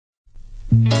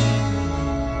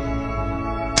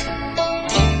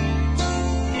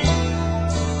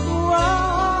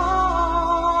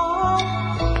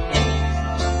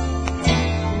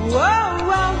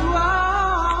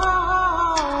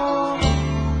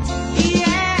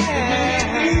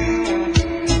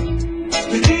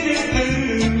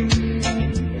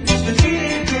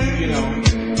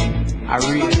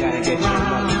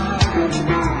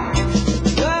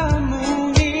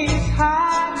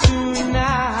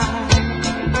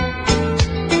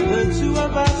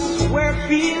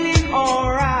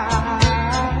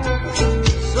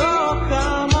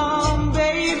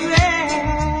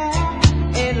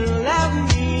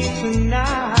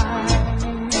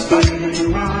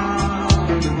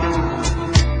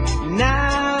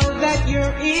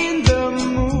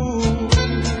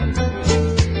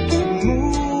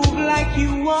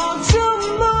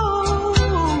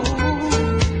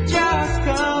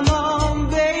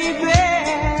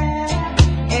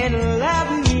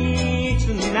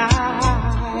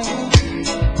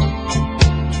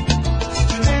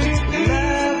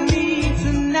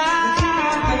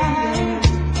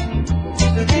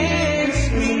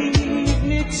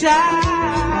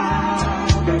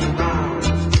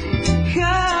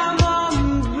Come on,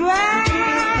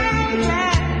 baby,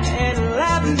 and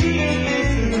love me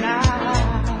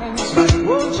tonight.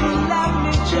 Won't you love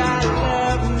me, child,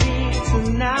 love me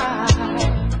tonight.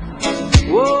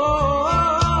 Whoa.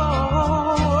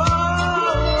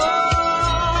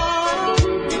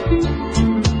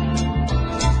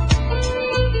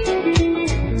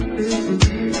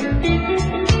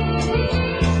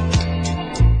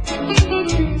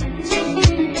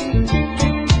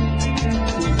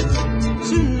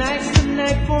 Tonight's the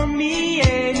night for me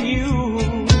and you.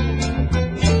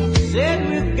 Said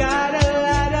we've got a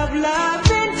lot of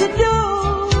loving to do.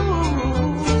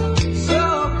 So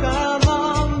come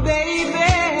on,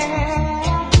 baby,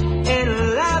 and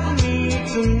love me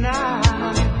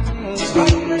tonight.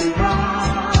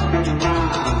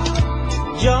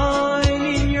 Join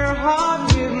in your heart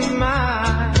with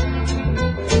mine.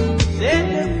 Said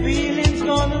the feeling's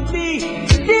gonna be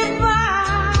divine.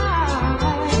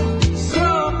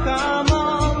 Come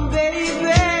on,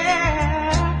 baby,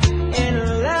 and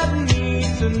love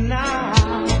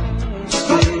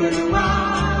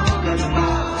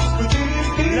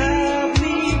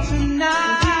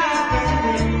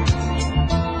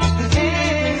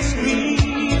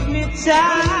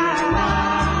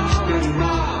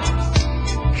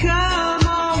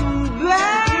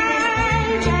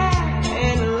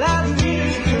me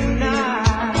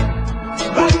tonight.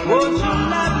 Won't you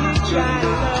love me, try to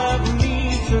love me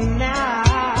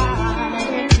tonight?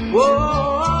 Whoa.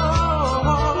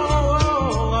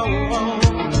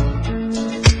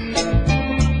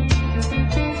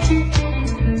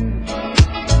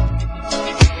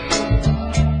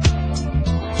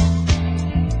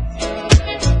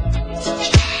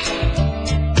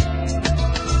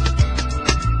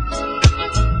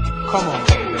 Come on,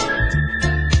 baby.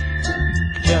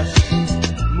 Just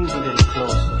move a little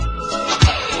closer.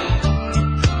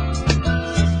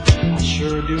 I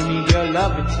sure do need your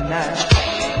loving tonight.